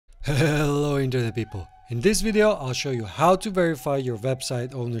Hello Internet people. In this video I'll show you how to verify your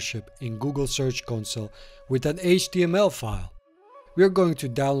website ownership in Google Search Console with an HTML file. We are going to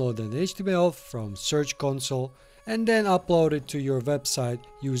download an HTML from Search Console and then upload it to your website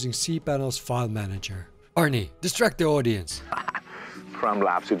using cPanel's file manager. Arnie, distract the audience. From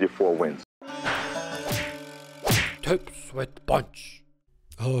Lab City 4 wins. Tips with punch.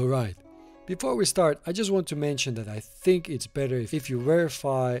 Alright. Before we start, I just want to mention that I think it's better if you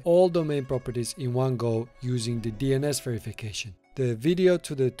verify all domain properties in one go using the DNS verification. The video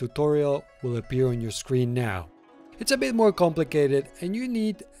to the tutorial will appear on your screen now. It's a bit more complicated and you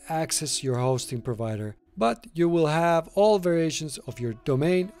need to access your hosting provider, but you will have all variations of your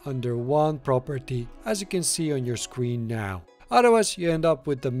domain under one property, as you can see on your screen now. Otherwise, you end up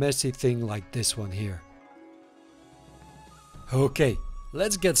with a messy thing like this one here. Okay,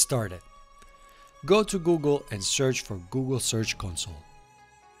 let's get started. Go to Google and search for Google Search Console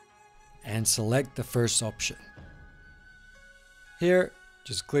and select the first option. Here,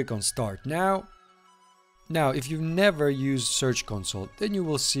 just click on Start Now. Now, if you've never used Search Console, then you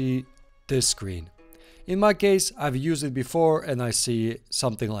will see this screen. In my case, I've used it before and I see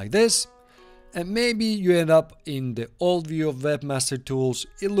something like this. And maybe you end up in the old view of Webmaster Tools,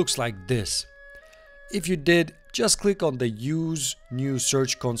 it looks like this. If you did, just click on the Use New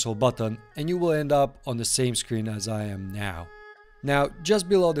Search Console button and you will end up on the same screen as I am now. Now, just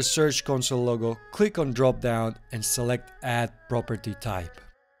below the Search Console logo, click on drop down and select Add Property Type.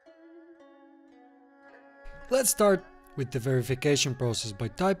 Let's start with the verification process by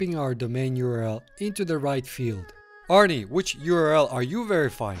typing our domain URL into the right field. Arnie, which URL are you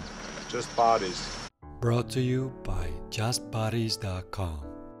verifying? Just bodies. Brought to you by justbodies.com.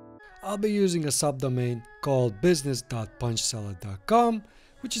 I'll be using a subdomain called business.punchzilla.com,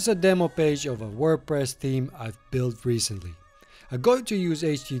 which is a demo page of a WordPress theme I've built recently. I'm going to use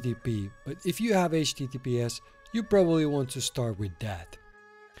HTTP, but if you have HTTPS, you probably want to start with that.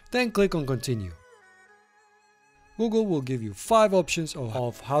 Then click on Continue. Google will give you 5 options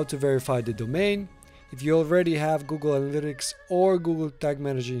of how to verify the domain. If you already have Google Analytics or Google Tag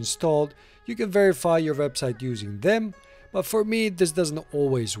Manager installed, you can verify your website using them. But for me, this doesn't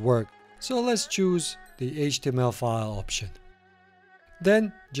always work, so let's choose the HTML file option.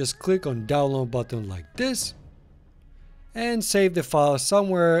 Then just click on download button like this and save the file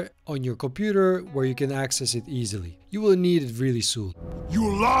somewhere on your computer where you can access it easily. You will need it really soon.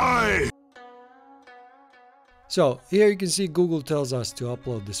 You lie! So here you can see Google tells us to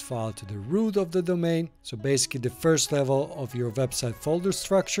upload this file to the root of the domain, so basically the first level of your website folder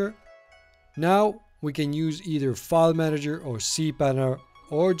structure. Now we can use either File Manager or cPanel,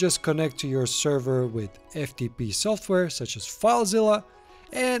 or just connect to your server with FTP software such as filezilla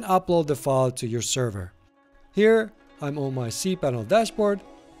and upload the file to your server. Here I'm on my cPanel dashboard.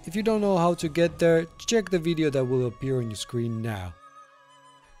 If you don't know how to get there, check the video that will appear on your screen now.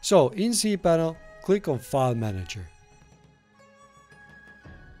 So in cPanel, click on File Manager.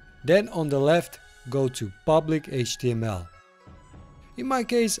 Then on the left, go to Public HTML. In my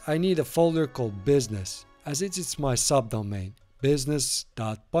case, I need a folder called Business, as it's my subdomain,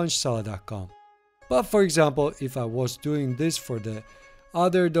 business.punchzilla.com. But for example, if I was doing this for the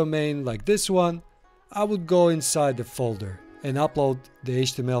other domain like this one, I would go inside the folder and upload the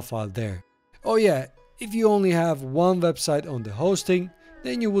HTML file there. Oh yeah, if you only have one website on the hosting,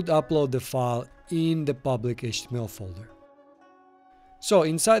 then you would upload the file in the public HTML folder. So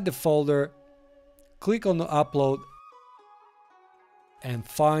inside the folder, click on the upload and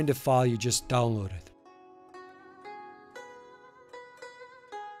find the file you just downloaded.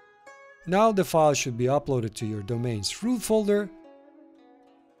 Now the file should be uploaded to your domain's root folder.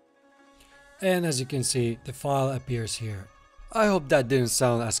 And as you can see, the file appears here. I hope that didn't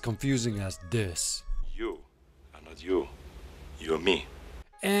sound as confusing as this. You are not you. You're me.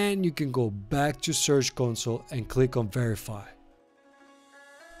 And you can go back to Search Console and click on Verify.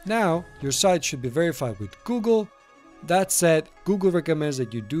 Now your site should be verified with Google. That said, Google recommends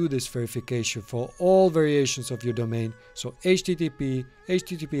that you do this verification for all variations of your domain, so HTTP,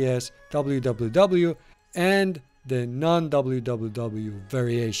 HTTPS, www, and the non-www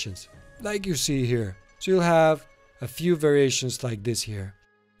variations, like you see here. So you'll have a few variations like this here.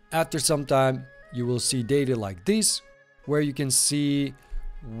 After some time, you will see data like this, where you can see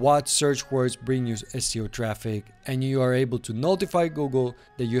what search words bring you SEO traffic, and you are able to notify Google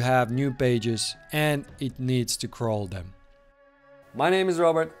that you have new pages and it needs to crawl them. My name is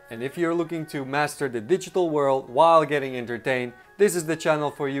Robert, and if you're looking to master the digital world while getting entertained, this is the channel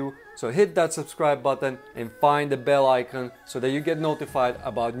for you. So hit that subscribe button and find the bell icon so that you get notified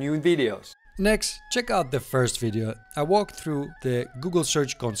about new videos. Next, check out the first video. I walked through the Google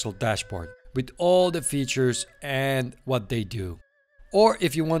Search Console dashboard with all the features and what they do. Or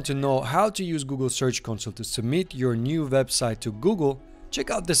if you want to know how to use Google Search Console to submit your new website to Google, check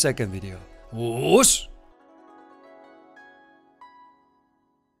out the second video. Whoosh!